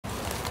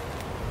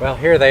Well,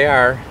 here they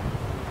are.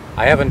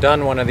 I haven't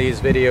done one of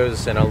these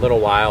videos in a little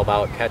while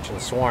about catching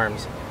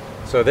swarms.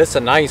 So this is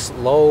a nice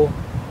low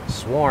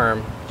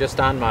swarm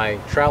just on my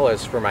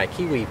trellis for my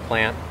kiwi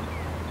plant.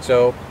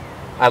 So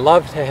I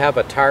love to have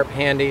a tarp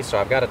handy, so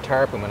I've got a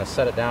tarp. I'm going to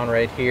set it down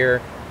right here.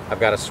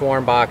 I've got a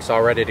swarm box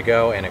all ready to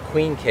go and a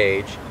queen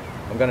cage.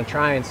 I'm going to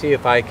try and see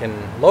if I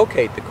can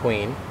locate the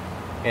queen,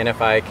 and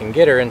if I can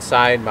get her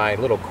inside my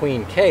little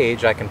queen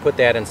cage, I can put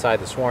that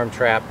inside the swarm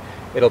trap.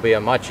 It'll be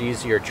a much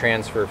easier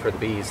transfer for the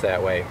bees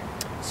that way.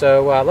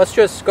 So let's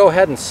just go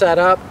ahead and set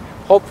up.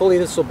 Hopefully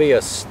this will be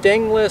a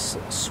stingless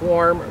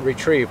swarm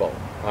retrieval.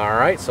 All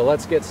right, so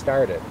let's get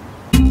started.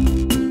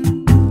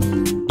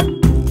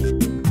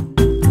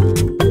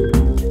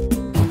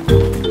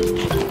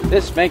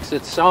 This makes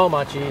it so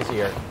much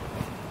easier.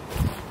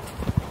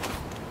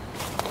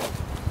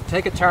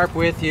 Take a tarp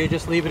with you,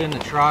 just leave it in the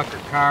truck or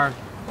car.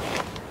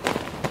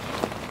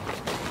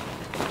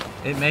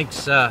 It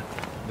makes the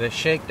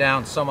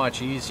shakedown so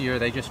much easier.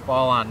 They just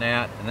fall on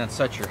that and then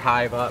set your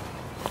hive up.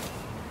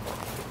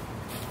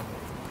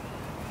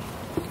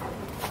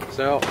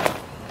 So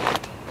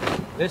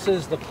this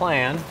is the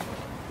plan.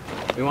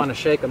 We want to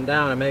shake them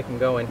down and make them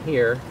go in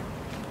here.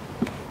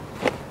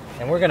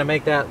 And we're going to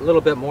make that a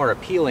little bit more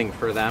appealing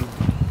for them.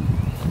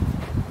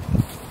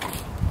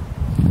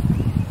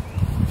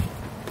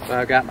 So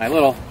I've got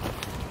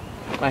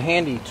my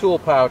handy tool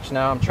pouch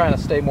now. I'm trying to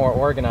stay more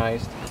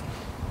organized.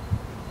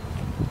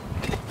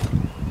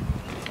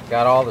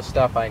 Got all the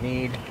stuff I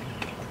need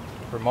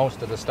for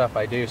most of the stuff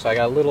I do. So I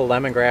got a little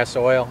lemongrass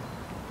oil.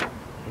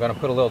 I'm going to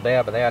put a little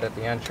dab of that at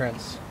the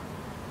entrance.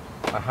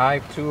 A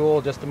hive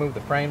tool just to move the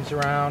frames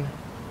around.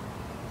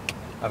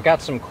 I've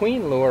got some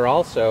queen lure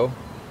also.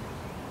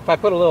 If I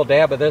put a little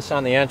dab of this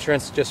on the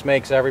entrance, it just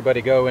makes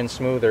everybody go in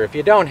smoother. If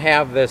you don't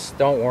have this,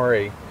 don't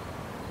worry.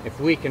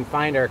 If we can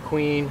find our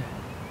queen,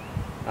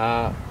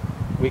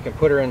 we can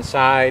put her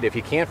inside. If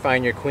you can't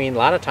find your queen, a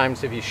lot of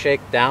times if you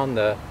shake down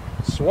the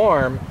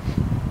swarm,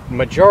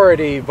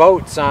 majority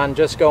votes on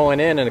just going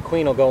in and the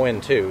queen will go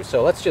in too.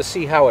 So let's just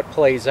see how it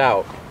plays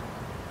out.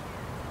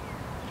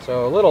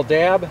 So a little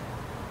dab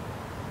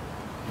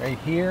right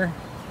here.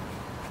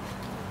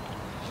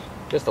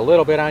 Just a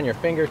little bit on your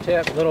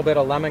fingertip, a little bit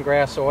of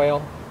lemongrass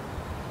oil.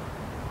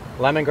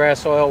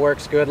 Lemongrass oil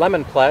works good.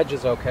 Lemon pledge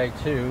is okay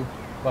too,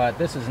 but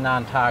this is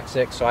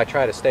non-toxic, so I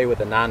try to stay with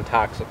the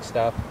non-toxic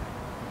stuff.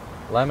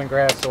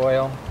 Lemongrass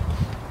oil.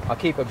 I'll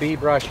keep a bee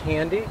brush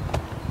handy,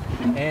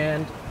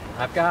 and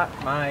I've got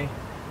my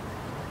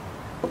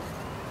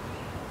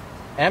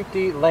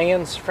empty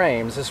layens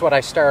frames. This is what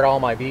I start all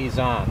my bees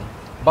on.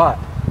 But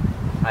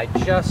I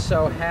just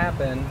so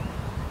happen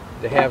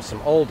to have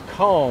some old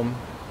comb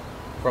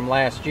from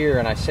last year,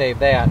 and I saved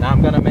that. Now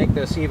I'm going to make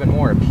this even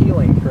more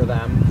appealing for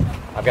them.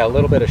 I've got a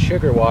little bit of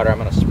sugar water I'm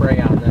going to spray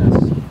on this.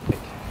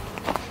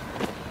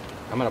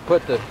 I'm going to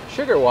put the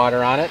sugar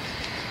water on it.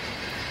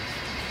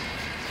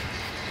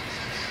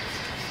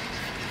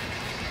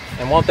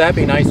 And won't that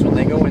be nice when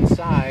they go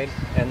inside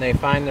and they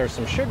find there's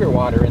some sugar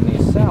water in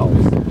these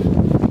cells?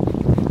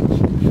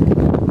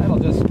 That'll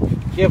just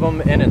give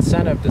them an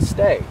incentive to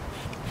stay.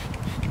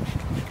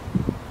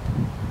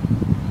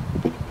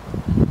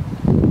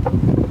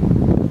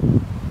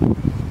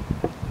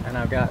 And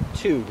I've got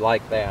two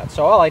like that.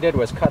 So all I did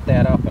was cut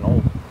that up, an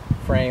old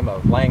frame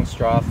of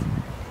Langstroth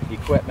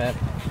equipment.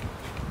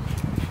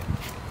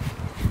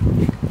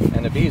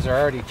 And the bees are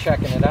already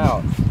checking it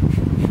out.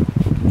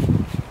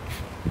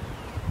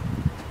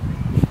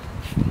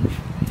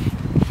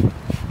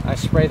 I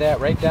spray that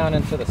right down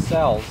into the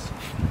cells.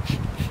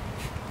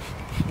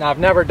 Now I've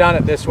never done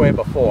it this way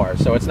before,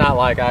 so it's not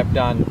like I've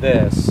done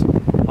this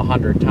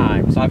 100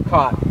 times. I've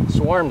caught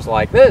swarms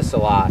like this a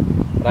lot,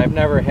 but I've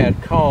never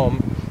had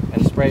comb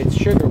and sprayed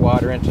sugar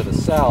water into the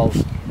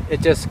cells.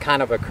 It just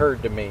kind of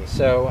occurred to me.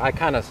 So I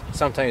kind of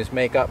sometimes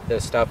make up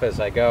this stuff as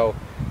I go.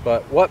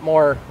 But what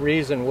more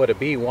reason would a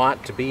bee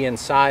want to be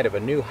inside of a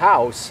new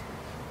house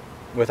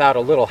without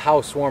a little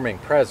housewarming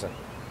present?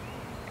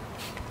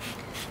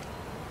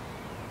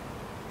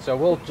 So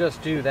we'll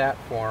just do that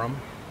for them.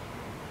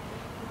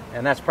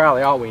 And that's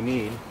probably all we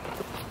need.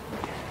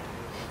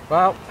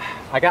 Well,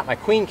 I got my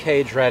queen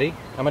cage ready.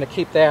 I'm going to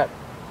keep that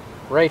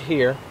right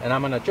here. And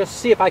I'm going to just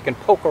see if I can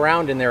poke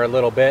around in there a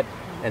little bit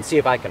and see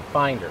if I can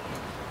find her.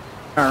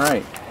 All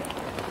right.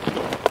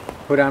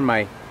 Put on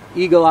my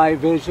eagle eye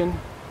vision.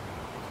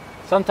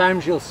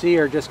 Sometimes you'll see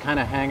her just kind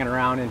of hanging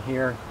around in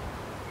here.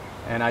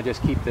 And I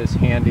just keep this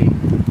handy.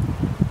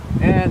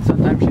 And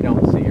sometimes you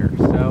don't see her.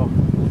 So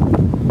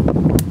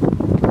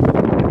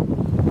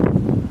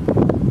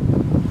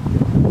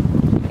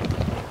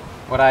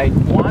what I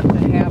want to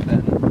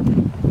happen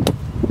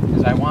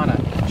is I want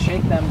to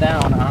shake them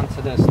down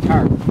onto this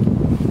tarp.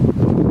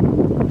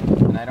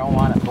 And I don't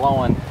want it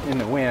blowing in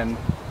the wind.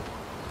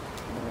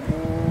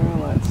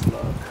 Let's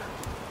look.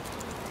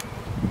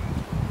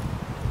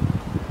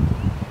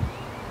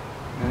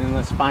 And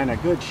let's find a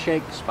good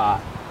shake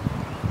spot.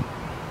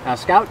 Now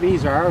scout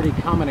bees are already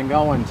coming and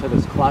going to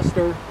this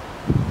cluster,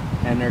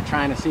 and they're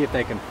trying to see if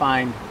they can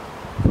find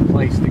a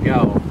place to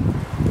go.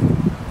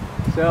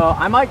 So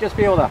I might just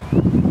be able to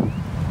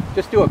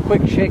just do a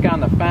quick shake on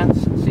the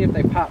fence and see if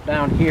they pop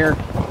down here.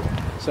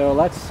 So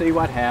let's see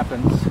what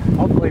happens.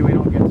 Hopefully we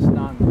don't get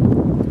stung.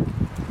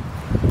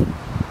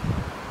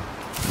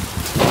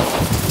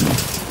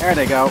 There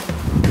they go.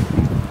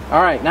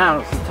 All right,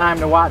 now it's the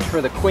time to watch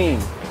for the queen.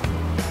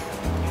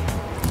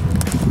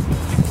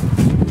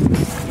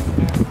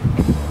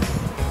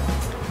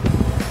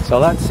 So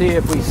let's see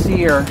if we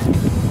see her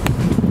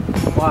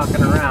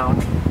walking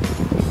around.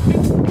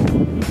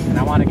 And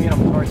I want to get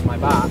them towards my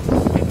box.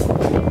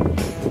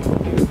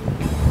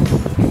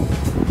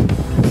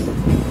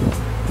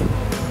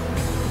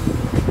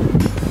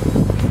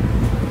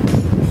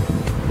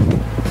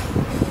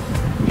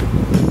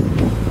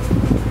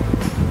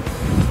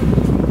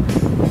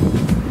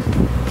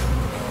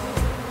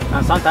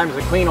 Now sometimes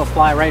the queen will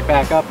fly right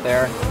back up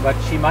there,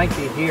 but she might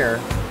be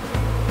here.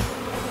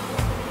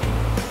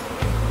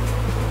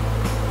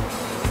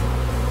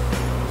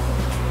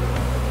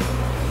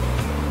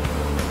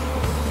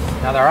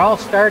 Now they're all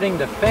starting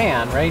to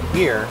fan right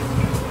here.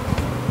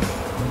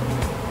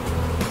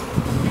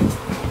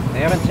 They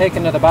haven't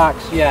taken to the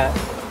box yet.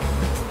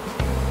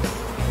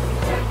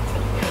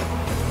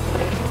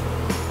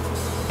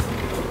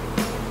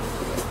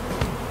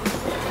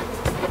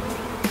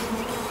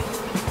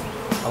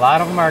 A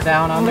lot of them are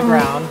down on the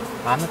ground,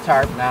 on the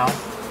tarp now.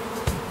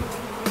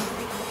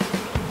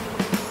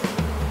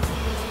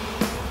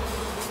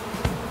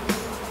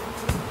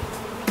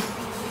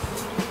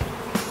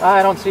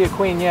 I don't see a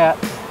queen yet.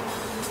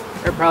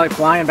 They're probably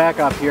flying back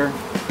up here.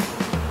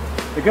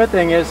 The good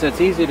thing is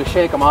it's easy to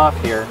shake them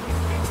off here.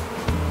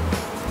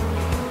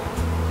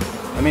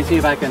 Let me see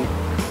if I can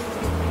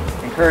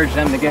encourage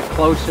them to get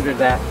closer to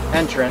that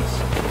entrance.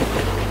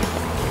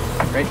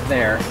 Right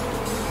there.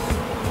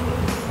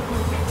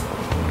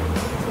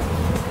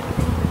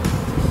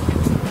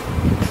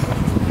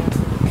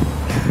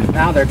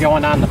 Now they're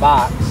going on the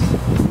box.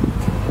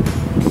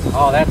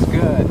 Oh, that's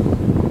good.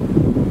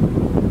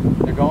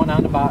 They're going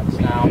on the box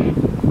now.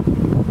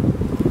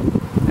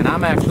 And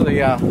I'm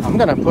actually, I'm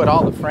gonna put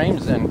all the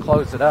frames in,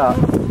 close it up.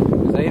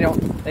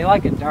 They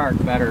like it dark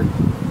better.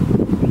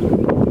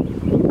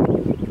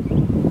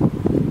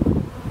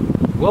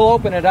 We'll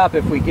open it up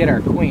if we get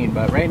our queen,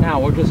 but right now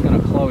we're just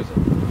gonna close it.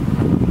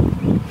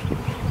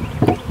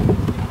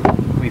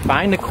 If we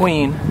find the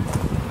queen,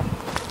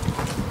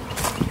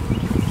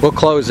 we'll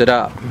close it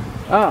up.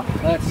 Oh,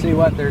 let's see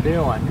what they're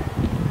doing.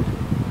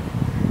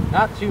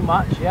 Not too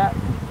much yet.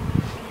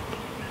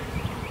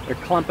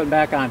 They're clumping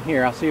back on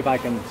here. I'll see if I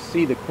can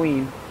see the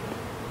queen.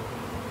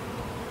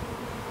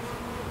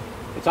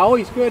 It's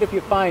always good if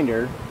you find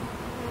her.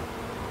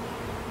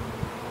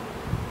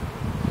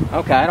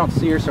 Okay, I don't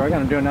see her, so we're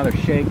going to do another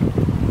shake.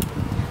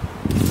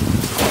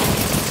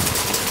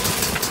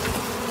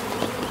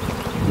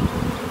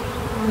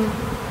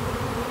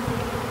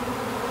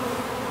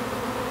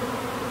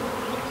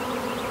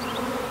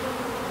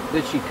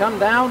 Did she come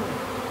down?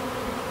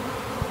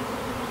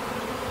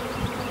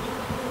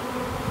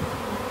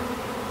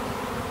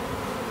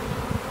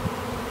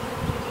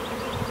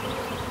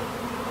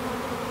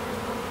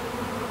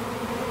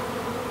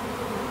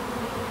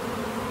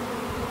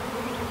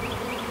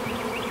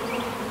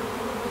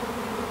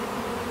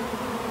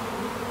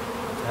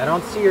 I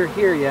don't see her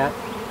here yet.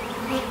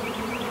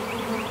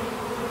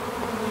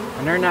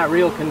 And they're not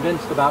real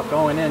convinced about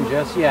going in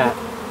just yet.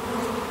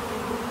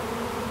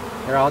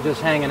 They're all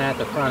just hanging at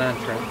the front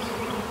entrance.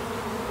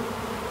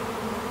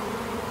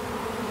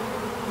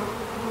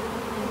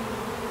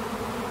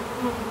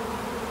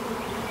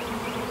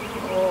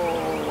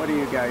 Oh, what are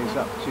you guys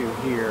up to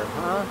here,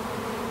 huh?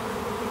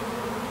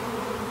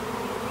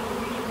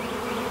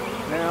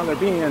 Well, they're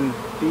being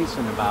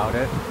decent about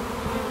it.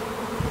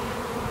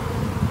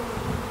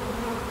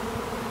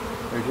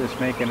 They're just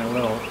making a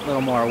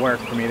little more work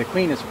for me. The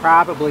queen is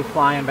probably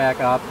flying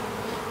back up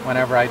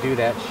whenever I do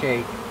that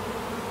shake.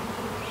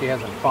 She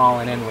hasn't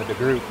fallen in with the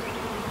group.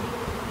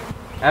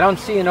 I don't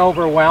see an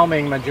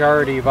overwhelming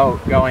majority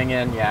vote going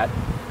in yet.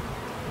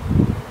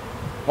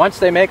 Once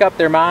they make up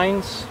their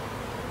minds,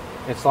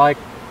 it's like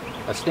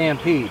a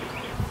stampede.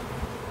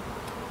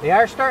 They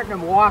are starting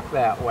to walk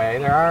that way.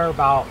 There are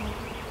about,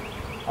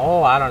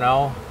 oh, I don't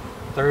know,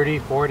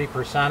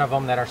 30–40% of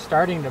them that are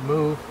starting to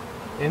move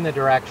in the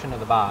direction of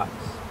the box.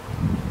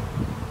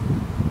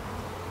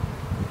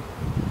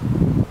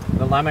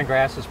 The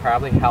lemongrass is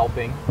probably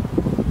helping.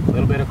 A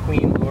little bit of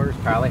queen lure is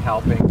probably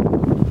helping.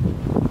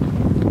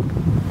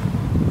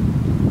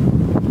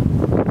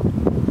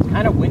 It's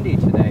kind of windy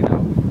today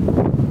though.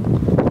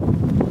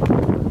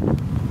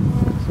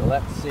 So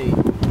let's see.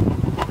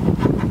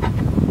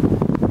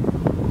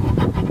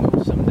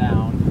 Move some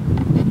down.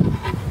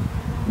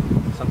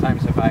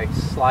 Sometimes if I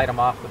slide them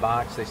off the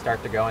box, they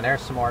start to go, and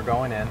there's some more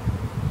going in.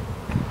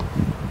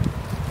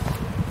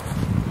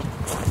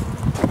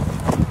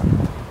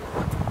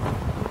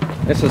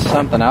 This is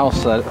something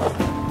else that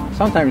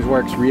sometimes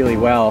works really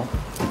well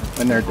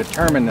when they're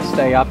determined to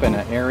stay up in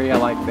an area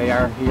like they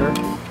are here.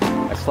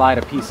 I slide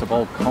a piece of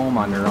old comb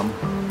under them.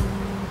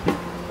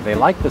 They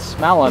like the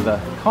smell of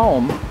the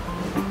comb,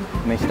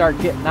 and they start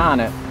getting on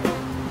it,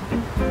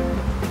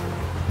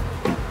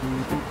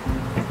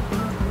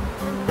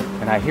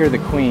 and I hear the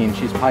queen,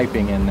 she's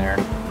piping in there.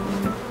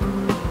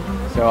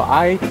 So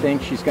I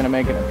think she's going to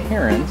make an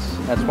appearance.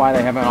 That's why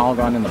they haven't all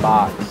gone in the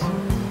box.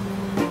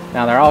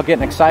 Now they're all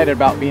getting excited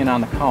about being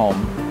on the comb.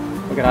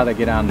 Look at how they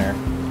get on there.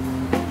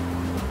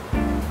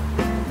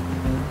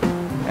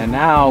 And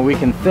now we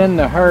can thin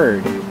the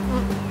herd.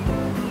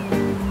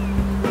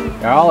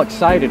 They're all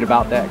excited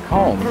about that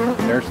comb.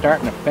 They're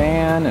starting to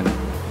fan and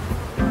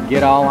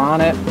get all on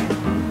it.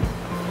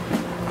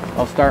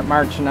 They'll start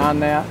marching on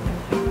that.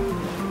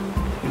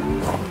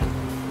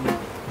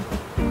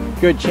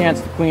 Good chance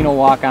the queen will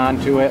walk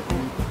onto it.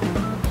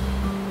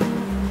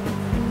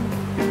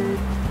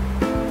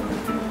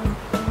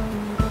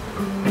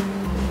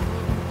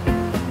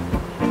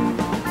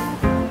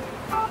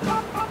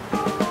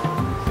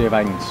 See if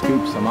I can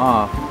scoop some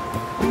off.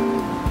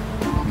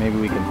 Maybe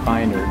we can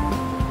find her.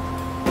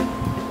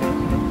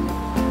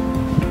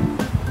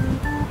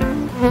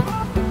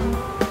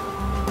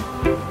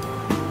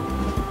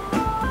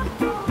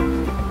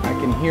 I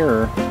can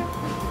hear her.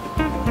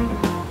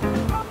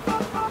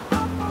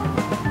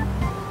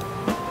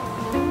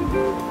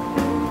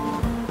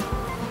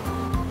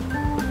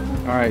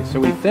 Alright, so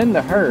we thinned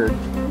the herd.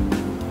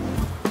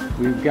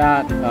 We've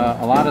got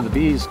a lot of the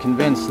bees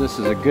convinced this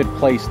is a good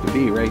place to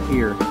be right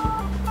here,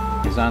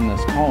 is on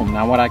this comb.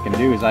 Now what I can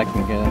do is I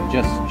can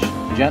just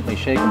gently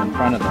shake them in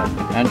front of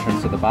the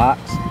entrance of the box,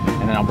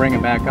 and then I'll bring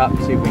it back up and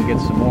see if we can get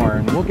some more,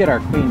 and we'll get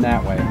our queen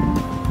that way.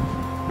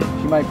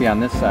 She might be on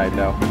this side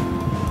though.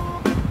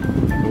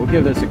 So we'll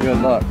give this a good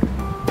look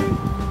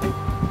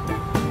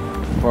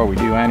before we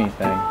do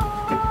anything.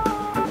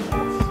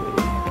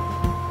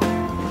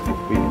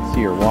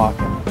 See her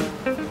walking.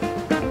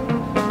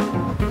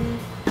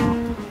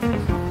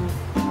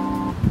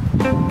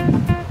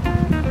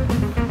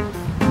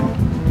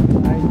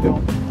 I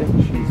don't think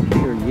she's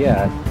here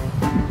yet.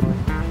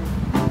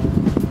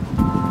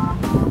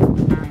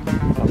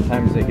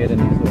 Sometimes they get in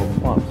these little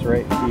clumps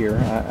right here.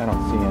 I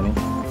don't see any.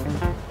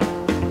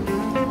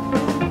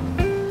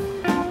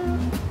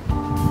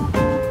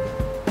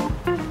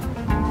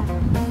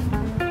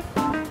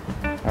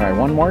 Alright,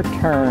 one more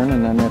turn,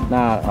 and then if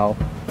not, I'll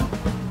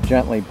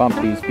gently bump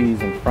these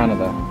bees in front of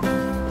the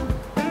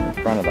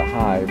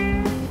hive.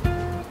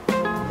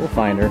 We'll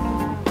find her.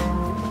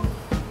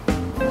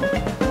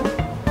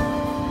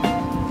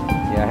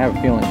 Yeah, I have a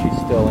feeling she's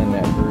still in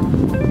that group.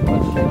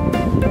 Let's check the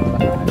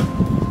hive.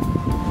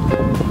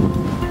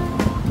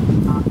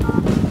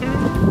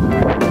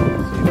 Alright,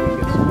 let's see if we can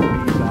get some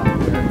bees out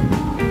there.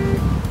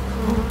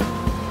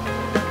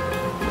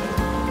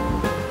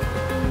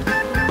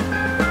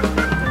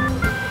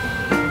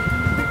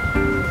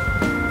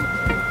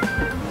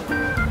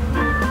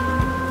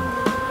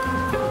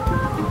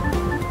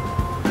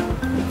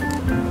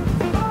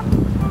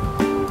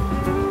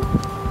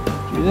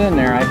 She's in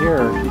there, I hear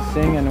her. She's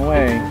singing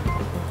away.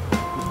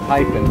 She's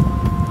piping.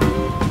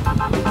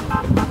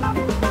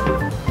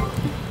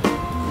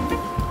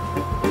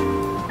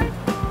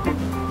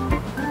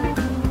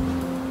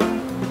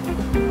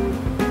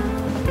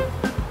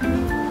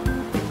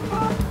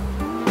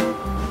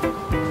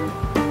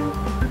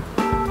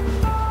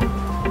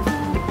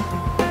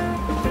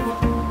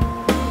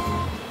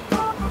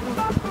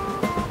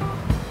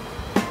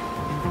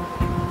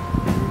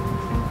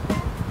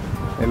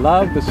 They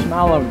love the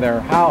smell of their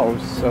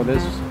house, so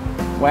this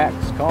wax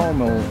comb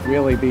will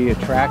really be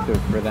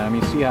attractive for them.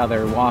 You see how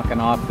they're walking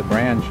off the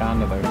branch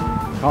onto the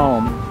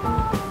comb.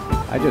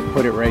 I just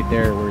put it right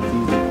there where it's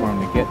easy for them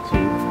to get to.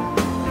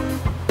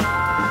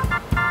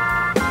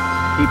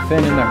 Keep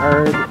thinning the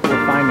herd.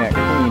 We'll find that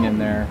queen in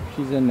there.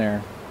 She's in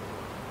there.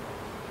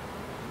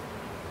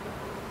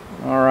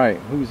 Alright,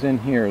 who's in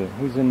here?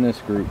 Who's in this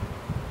group?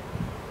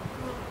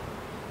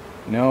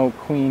 No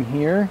queen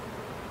here.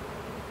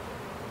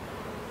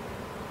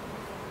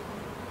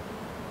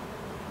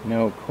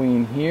 No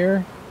queen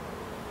here.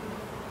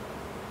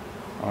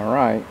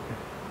 Alright.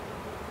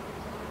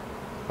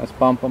 Let's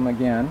bump them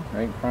again,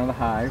 right in front of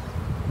the hive.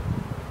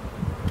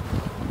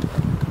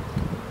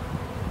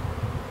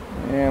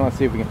 And let's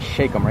see if we can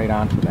shake them right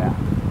onto that.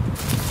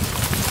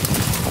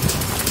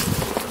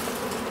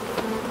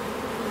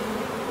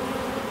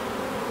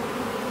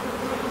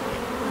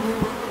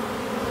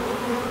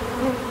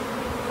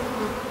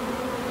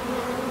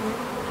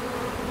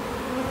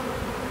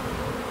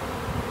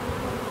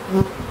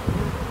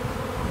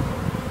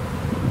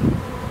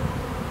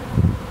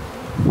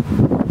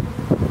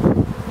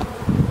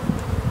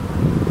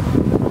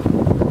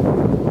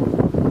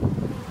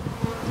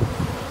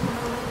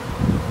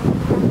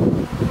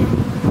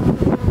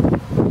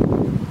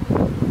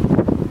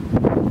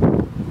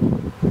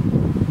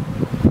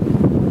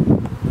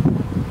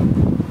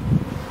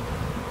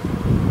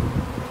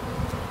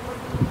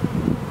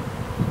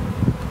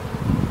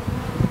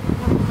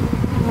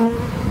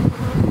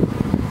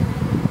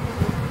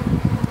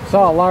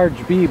 Saw a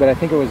large bee, but I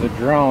think it was a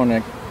drone.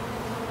 It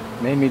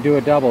made me do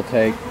a double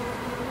take.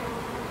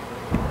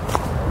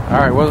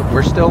 Alright, well,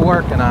 we're still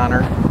working on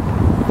her.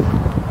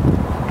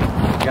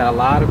 Got a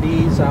lot of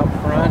bees out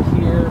front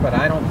here, but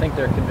I don't think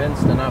they're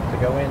convinced enough to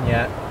go in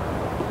yet.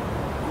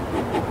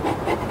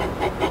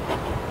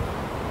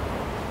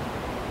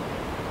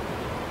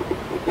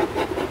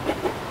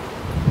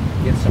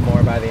 Get some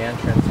more by the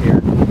entrance here.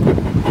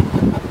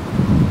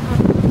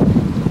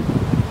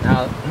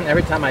 Now,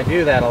 every time I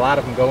do that, a lot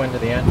of them go into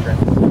the entrance.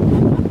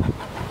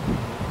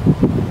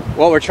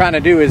 What we're trying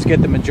to do is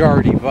get the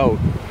majority vote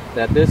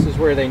that this is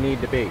where they need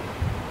to be.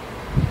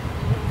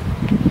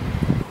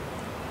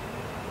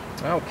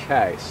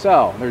 Okay,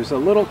 so there's a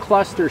little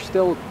cluster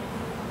still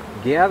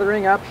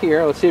gathering up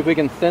here. Let's see if we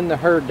can thin the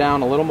herd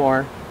down a little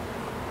more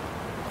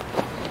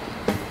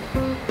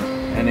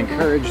and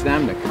encourage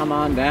them to come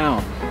on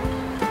down.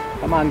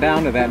 Come on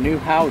down to that new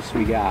house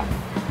we got.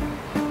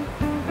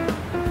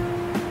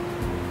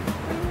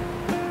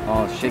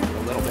 Oh, I'll shake it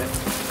a little bit.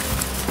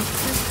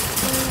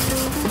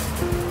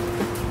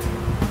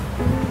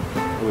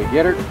 Did we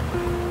get her?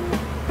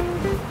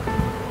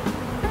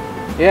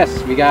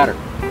 Yes, we got her.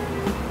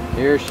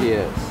 Here she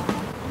is.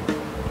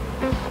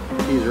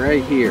 She's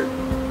right here. We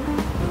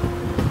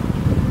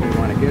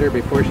want to get her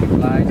before she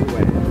flies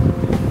away.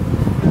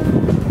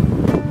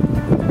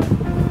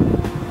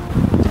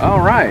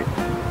 All right.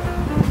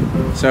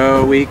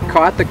 So we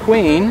caught the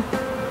queen.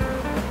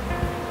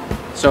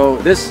 So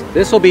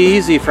this will be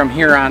easy from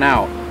here on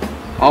out.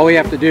 All we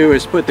have to do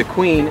is put the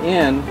queen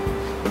in.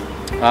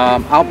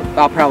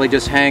 I'll probably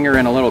just hang her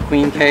in a little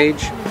queen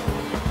cage.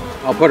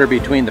 I'll put her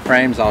between the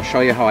frames. I'll show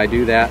you how I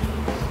do that.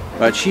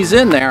 But she's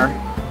in there.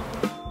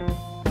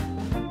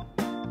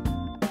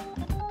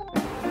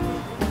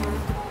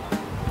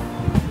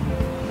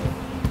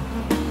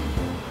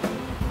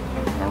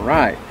 All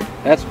right,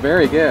 that's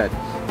very good.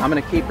 I'm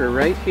going to keep her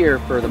right here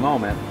for the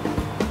moment.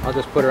 I'll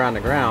just put her on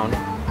the ground.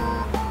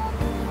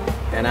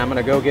 And I'm going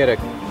to go get a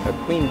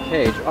queen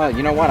cage. Oh,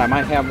 you know what? I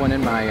might have one in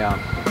my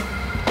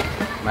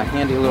my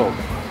handy little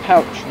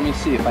pouch. Let me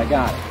see if I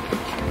got it.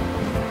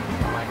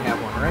 I might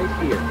have one right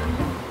here.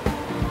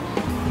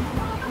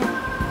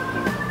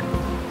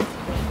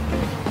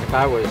 If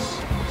I was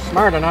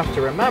smart enough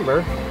to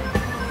remember,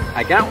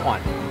 I got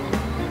one.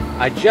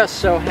 I just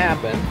so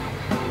happen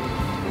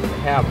to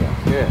have one.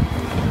 Good.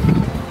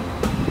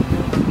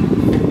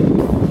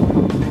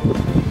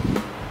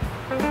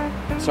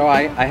 So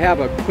I have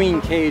a queen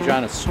cage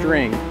on a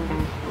string,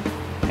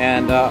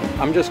 and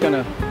I'm just going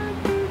to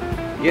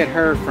get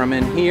her from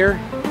in here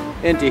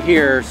into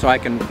here so I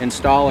can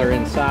install her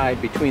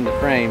inside between the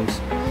frames.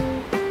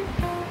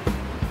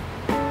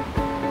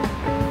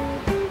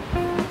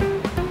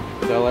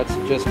 So let's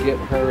just get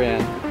her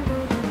in.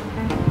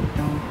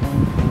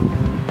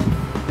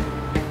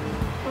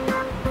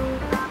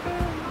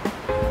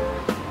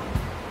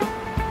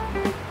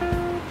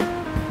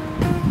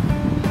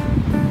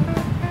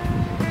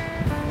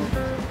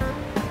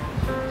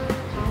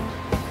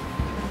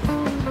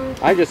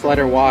 I just let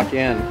her walk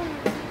in.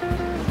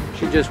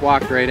 She just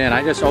walked right in.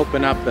 I just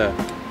open up the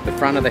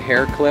front of the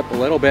hair clip a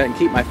little bit and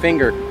keep my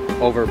finger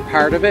over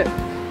part of it,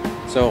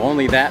 so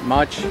only that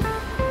much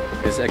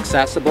is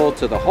accessible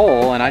to the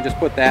hole, and I just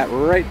put that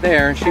right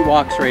there and she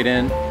walks right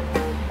in.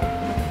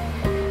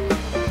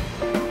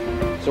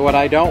 So what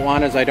I don't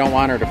want is I don't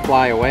want her to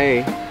fly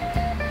away,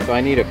 so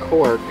I need a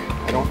cork.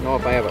 I don't know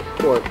if I have a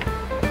cork.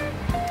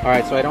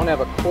 Alright, so I don't have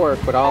a cork,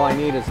 but all I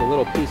need is a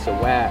little piece of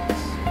wax.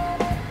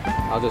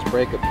 I'll just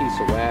break a piece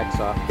of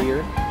wax off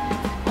here,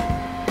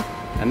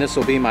 and this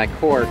will be my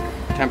cork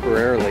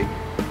temporarily.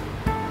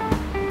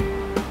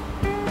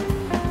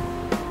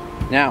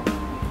 Now,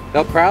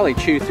 they'll probably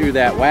chew through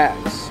that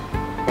wax,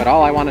 but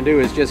all I want to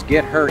do is just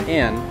get her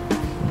in.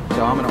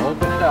 So I'm going to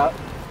open it up,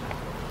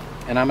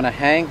 and I'm going to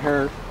hang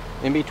her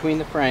in between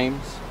the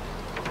frames,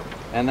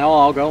 and they'll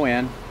all go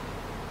in.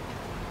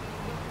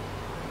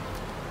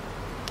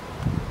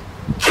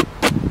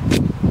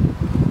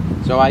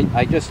 So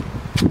I just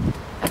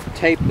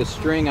tape the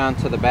string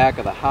onto the back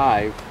of the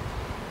hive.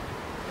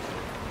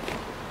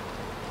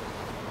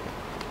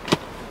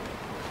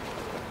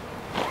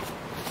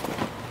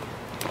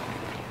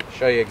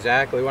 Show you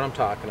exactly what I'm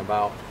talking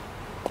about.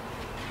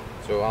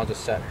 So I'll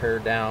just set her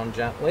down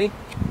gently,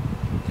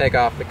 take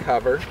off the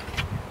cover.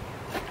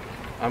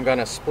 I'm going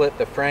to split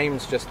the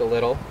frames just a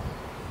little.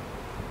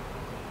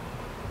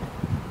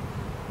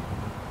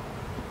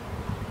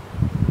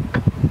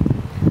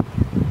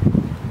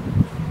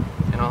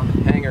 And I'll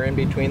hang her in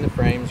between the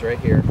frames right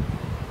here.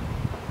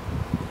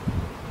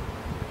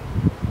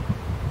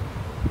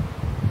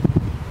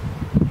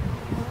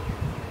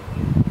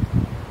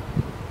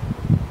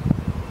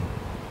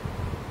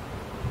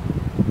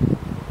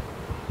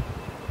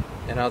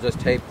 And I'll just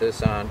tape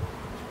this on.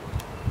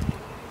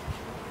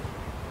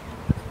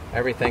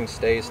 Everything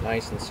stays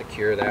nice and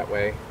secure that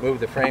way. Move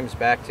the frames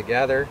back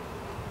together.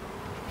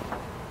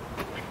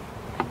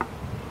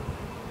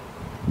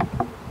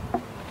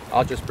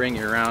 I'll just bring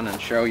you around and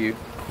show you.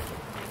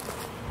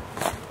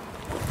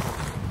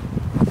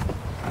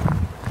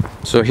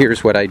 So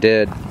here's what I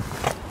did.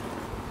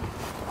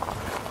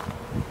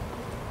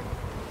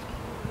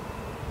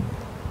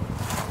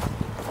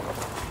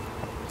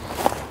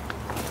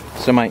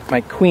 So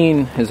my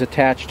queen is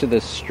attached to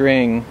this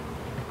string,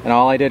 and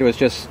all I did was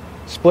just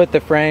split the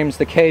frames.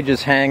 The cage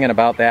is hanging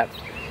about that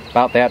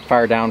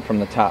far down from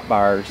the top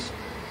bars.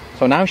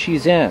 So now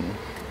she's in,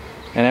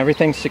 and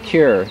everything's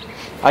secure.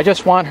 I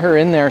just want her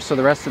in there so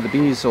the rest of the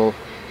bees will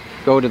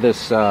go to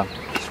this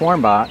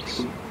swarm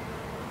box.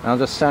 I'll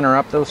just center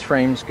up those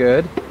frames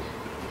good,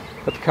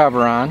 put the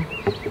cover on,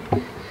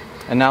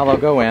 and now they'll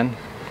go in.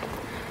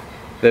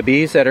 The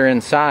bees that are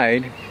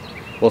inside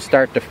will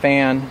start to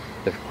fan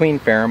the queen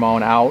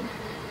pheromone out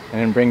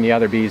and then bring the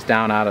other bees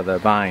down out of the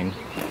vine.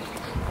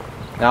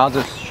 Now I'll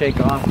just shake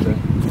off the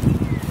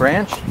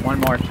branch one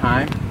more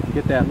time,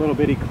 get that little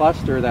bitty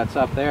cluster that's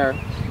up there.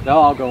 They'll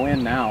all go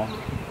in now.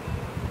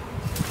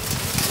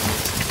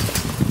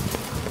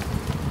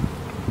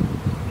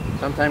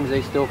 Sometimes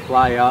they still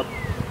fly up,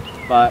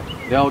 but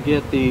they'll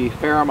get the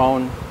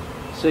pheromone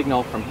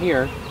signal from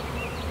here,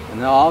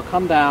 and they'll all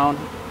come down.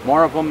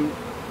 More of them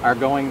are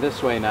going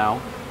this way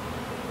now.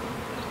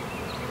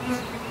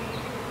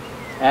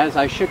 As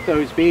I shook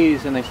those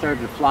bees and they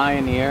started to fly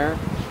in the air,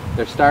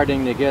 they're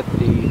starting to get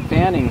the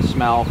fanning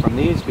smell from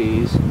these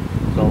bees.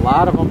 So a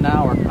lot of them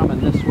now are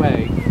coming this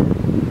way.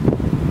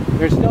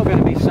 There's still going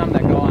to be some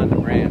that go on the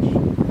branch.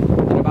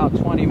 In about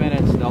 20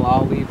 minutes, they'll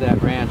all leave that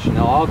branch and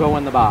they'll all go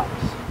in the box.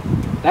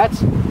 That's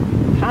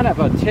kind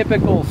of a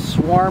typical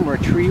swarm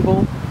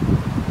retrieval.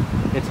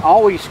 It's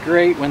always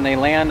great when they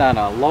land on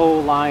a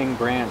low-lying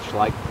branch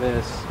like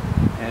this,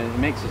 and it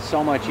makes it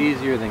so much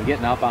easier than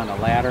getting up on a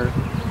ladder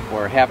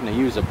or having to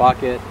use a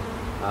bucket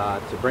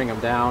to bring them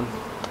down.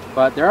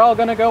 But they're all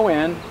going to go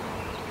in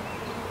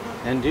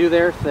and do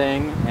their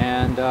thing,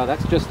 and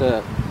that's just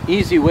an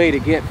easy way to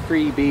get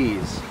free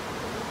bees.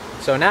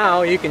 So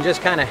now you can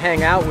just kind of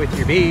hang out with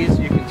your bees.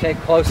 You can take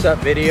close-up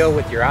video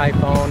with your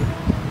iPhone.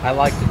 I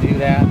like to do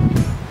that.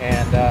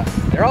 And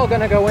they're all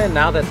going to go in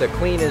now that the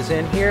queen is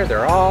in here.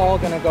 They're all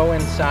going to go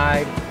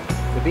inside.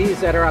 The bees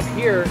that are up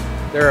here,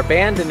 they're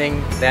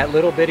abandoning that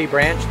little bitty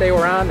branch they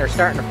were on. They're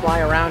starting to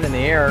fly around in the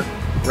air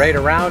right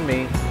around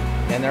me.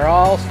 And they're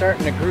all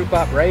starting to group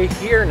up right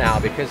here now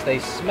because they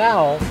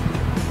smell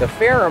the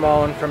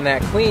pheromone from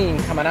that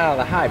queen coming out of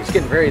the hive. It's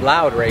getting very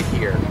loud right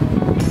here.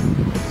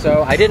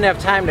 So I didn't have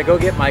time to go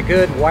get my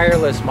good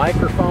wireless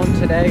microphone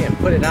today and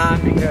put it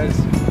on because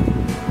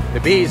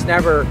the bees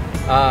never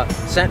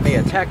sent me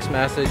a text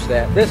message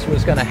that this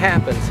was going to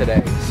happen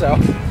today. So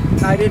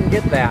I didn't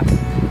get that.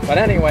 But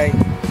anyway,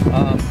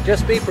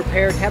 just be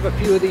prepared. Have a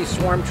few of these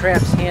swarm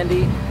traps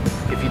handy.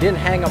 If you didn't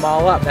hang them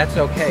all up, that's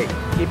okay.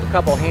 Keep a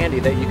couple handy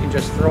that you can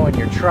just throw in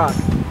your truck.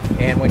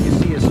 And when you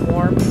see a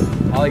swarm,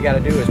 all you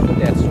got to do is put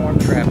that swarm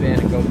trap in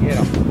and go get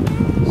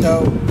them.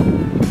 So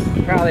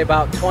probably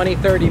about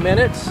 20-30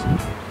 minutes,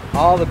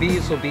 all the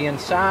bees will be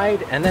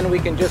inside, and then we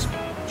can just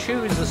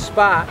choose a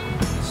spot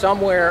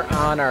somewhere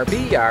on our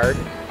bee yard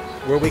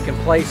where we can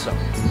place them.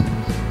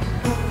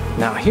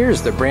 Now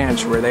here's the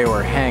branch where they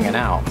were hanging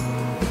out,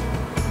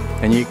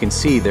 and you can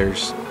see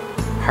there's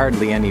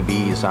hardly any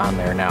bees on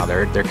there now.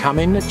 They're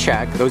coming to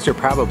check. Those are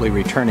probably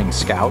returning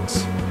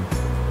scouts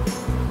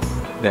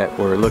that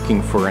were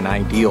looking for an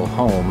ideal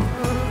home,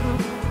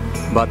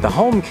 but the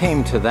home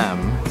came to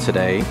them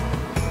today.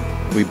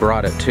 We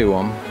brought it to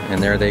them,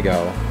 and there they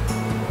go.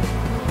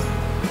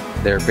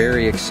 They're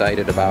very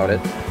excited about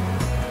it.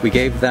 We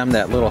gave them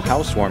that little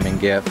housewarming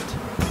gift.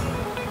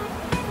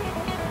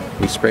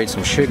 We sprayed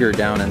some sugar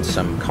down in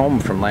some comb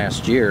from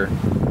last year,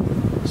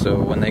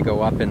 so when they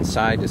go up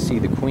inside to see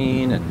the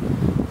queen and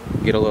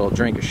get a little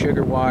drink of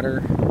sugar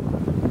water.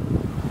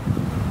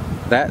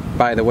 That,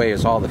 by the way,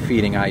 is all the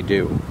feeding I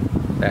do.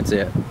 That's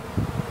it.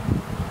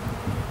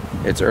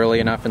 It's early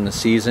enough in the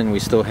season. We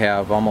still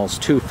have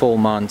almost 2 full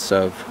months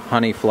of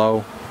honey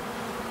flow,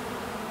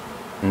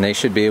 and they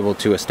should be able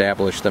to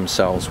establish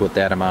themselves with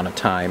that amount of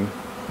time.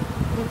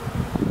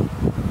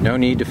 No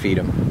need to feed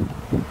them.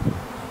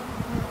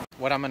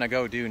 What I'm going to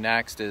go do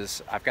next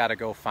is I've got to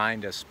go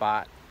find a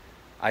spot.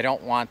 I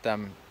don't want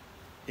them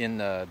in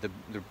the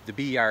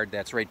bee yard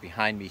that's right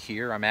behind me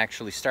here. I'm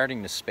actually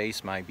starting to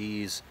space my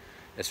bees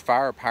as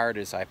far apart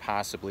as I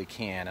possibly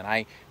can, and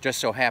I just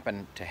so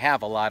happen to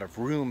have a lot of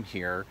room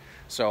here,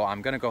 so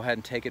I'm going to go ahead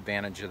and take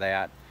advantage of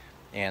that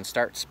and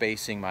start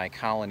spacing my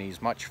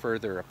colonies much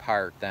further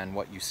apart than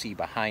what you see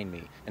behind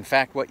me. In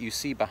fact, what you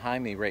see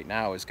behind me right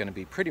now is going to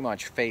be pretty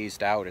much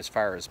phased out as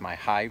far as my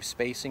hive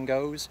spacing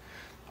goes.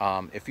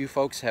 If you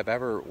folks have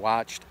ever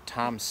watched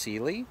Tom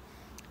Seeley,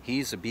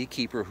 he's a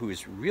beekeeper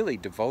who's really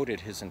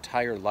devoted his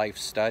entire life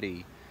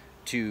study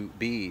to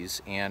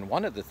bees, and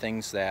one of the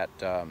things that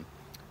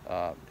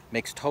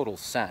makes total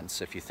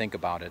sense if you think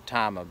about it,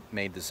 Tom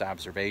made this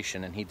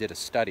observation, and he did a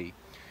study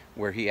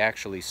where he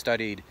actually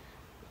studied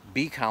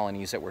bee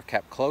colonies that were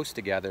kept close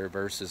together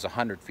versus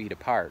 100 feet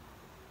apart.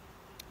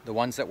 The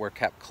ones that were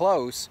kept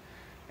close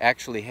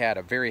actually had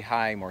a very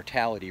high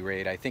mortality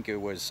rate. I think it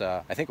was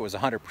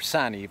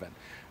 100% even.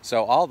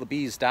 So all the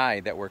bees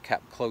died that were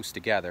kept close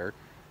together,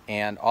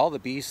 and all the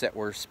bees that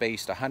were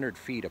spaced 100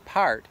 feet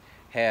apart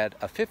had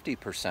a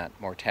 50%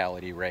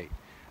 mortality rate.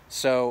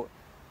 So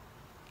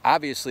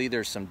obviously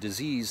there's some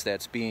disease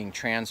that's being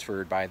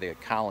transferred by the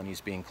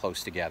colonies being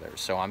close together.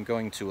 So I'm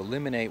going to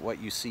eliminate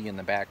what you see in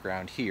the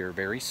background here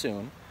very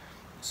soon.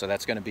 So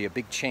that's going to be a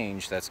big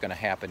change that's going to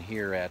happen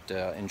here at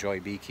Enjoy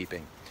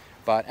Beekeeping.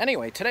 But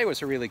anyway, today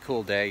was a really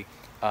cool day.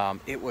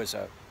 It was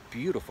a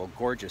beautiful,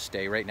 gorgeous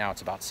day. Right now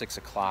it's about 6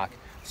 o'clock.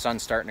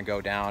 Sun's starting to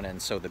go down,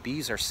 and so the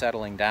bees are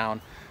settling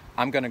down.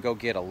 I'm going to go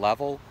get a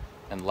level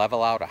and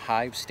level out a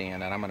hive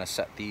stand, and I'm going to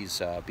set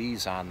these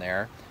bees on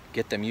there,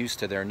 get them used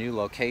to their new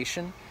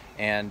location,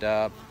 and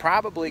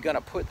probably going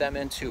to put them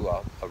into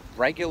a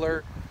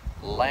regular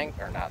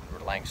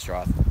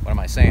Langstroth. What am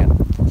I saying?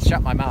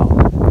 Shut my mouth.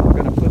 I'm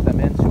going to put them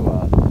into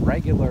a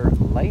regular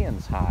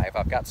layings hive.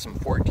 I've got some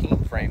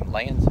 14 frame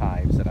layings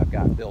hives that I've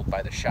got built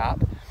by the shop,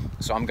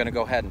 so I'm going to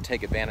go ahead and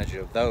take advantage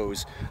of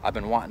those. I've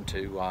been wanting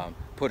to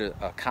put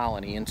a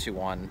colony into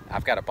one.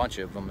 I've got a bunch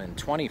of them in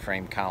 20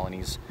 frame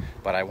colonies,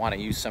 but I want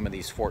to use some of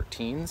these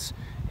 14s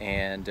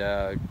and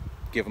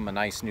give them a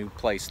nice new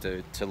place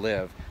to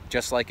live,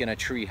 just like in a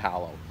tree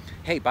hollow.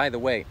 Hey, by the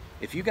way,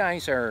 if you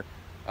guys are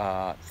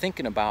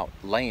thinking about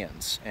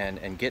layings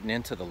and getting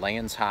into the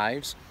layings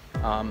hives,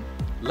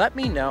 let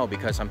me know,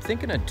 because I'm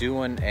thinking of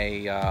doing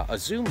a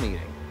Zoom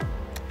meeting.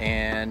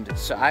 And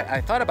so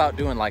I thought about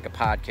doing like a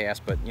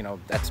podcast, but you know,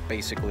 that's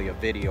basically a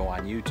video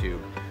on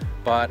YouTube.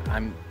 But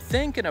I'm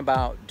thinking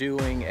about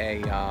doing a,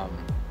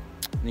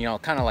 you know,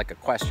 kind of like a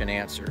question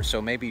answer.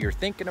 So maybe you're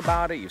thinking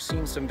about it, you've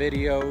seen some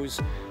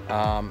videos,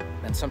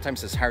 and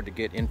sometimes it's hard to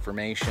get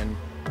information.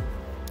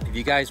 If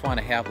you guys want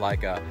to have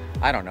like a,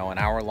 I don't know, an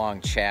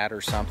hour-long chat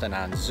or something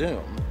on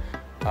Zoom,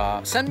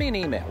 send me an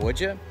email, would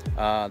you?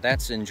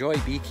 That's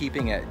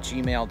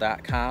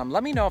enjoybeekeeping@gmail.com.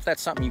 Let me know if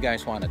that's something you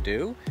guys want to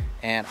do,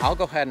 and I'll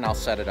go ahead and I'll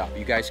set it up.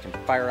 You guys can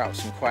fire out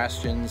some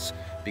questions,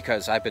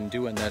 because I've been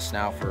doing this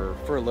now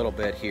for a little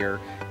bit here,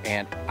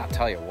 and I'll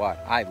tell you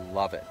what, I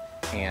love it.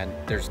 And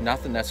there's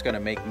nothing that's going to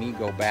make me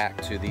go back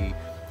to the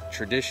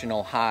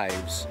traditional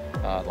hives,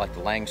 like the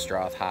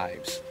Langstroth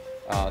hives.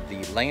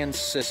 The land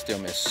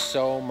system is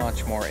so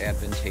much more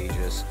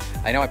advantageous.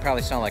 I know I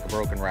probably sound like a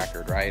broken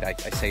record, right? I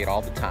say it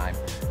all the time,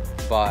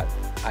 but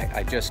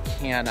I just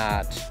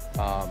cannot,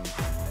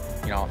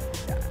 you know,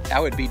 I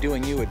would be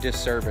doing you a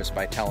disservice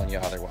by telling you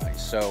otherwise.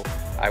 So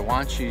I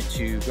want you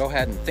to go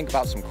ahead and think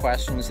about some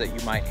questions that you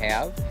might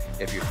have.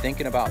 If you're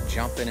thinking about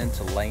jumping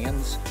into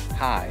layings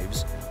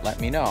hives, let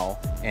me know,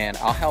 and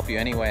I'll help you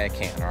any way I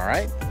can, all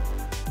right?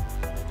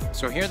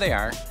 So here they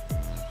are.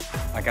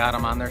 I got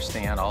them on their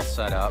stand all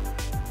set up.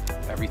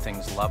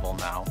 Everything's level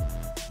now.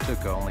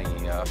 Took only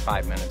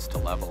 5 minutes to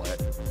level it.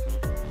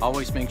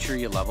 Always make sure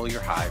you level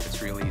your hive.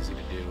 It's really easy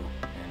to do,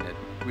 and it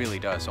really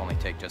does only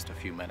take just a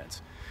few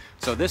minutes.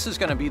 So this is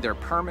going to be their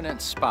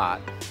permanent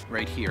spot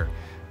right here.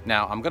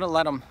 Now I'm going to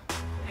let them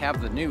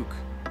have the nuke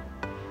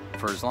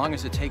for as long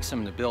as it takes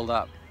them to build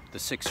up the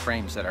 6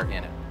 frames that are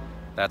in it.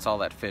 That's all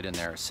that fit in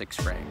there, 6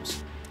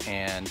 frames.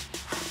 And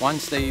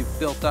once they've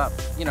built up,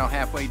 you know,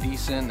 halfway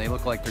decent, they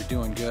look like they're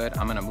doing good,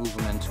 I'm going to move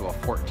them into a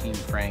 14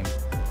 frame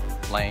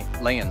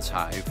layings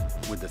hive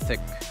with the thick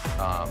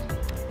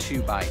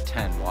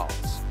 2x10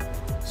 walls.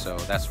 So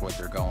that's what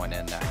they're going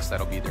in next.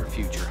 That'll be their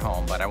future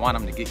home. But I want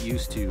them to get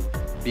used to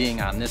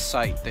being on this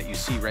site that you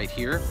see right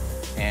here.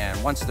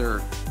 And once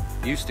they're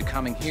used to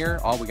coming here,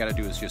 all we got to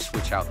do is just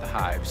switch out the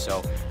hive.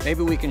 So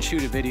maybe we can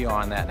shoot a video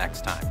on that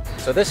next time.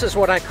 So this is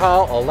what I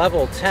call a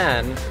level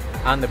 10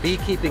 on the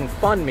beekeeping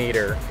fun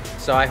meter.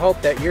 So I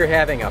hope that you're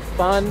having a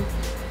fun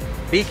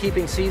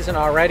beekeeping season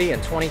already in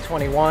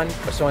 2021.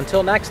 So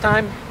until next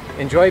time,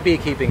 enjoy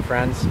beekeeping,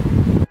 friends.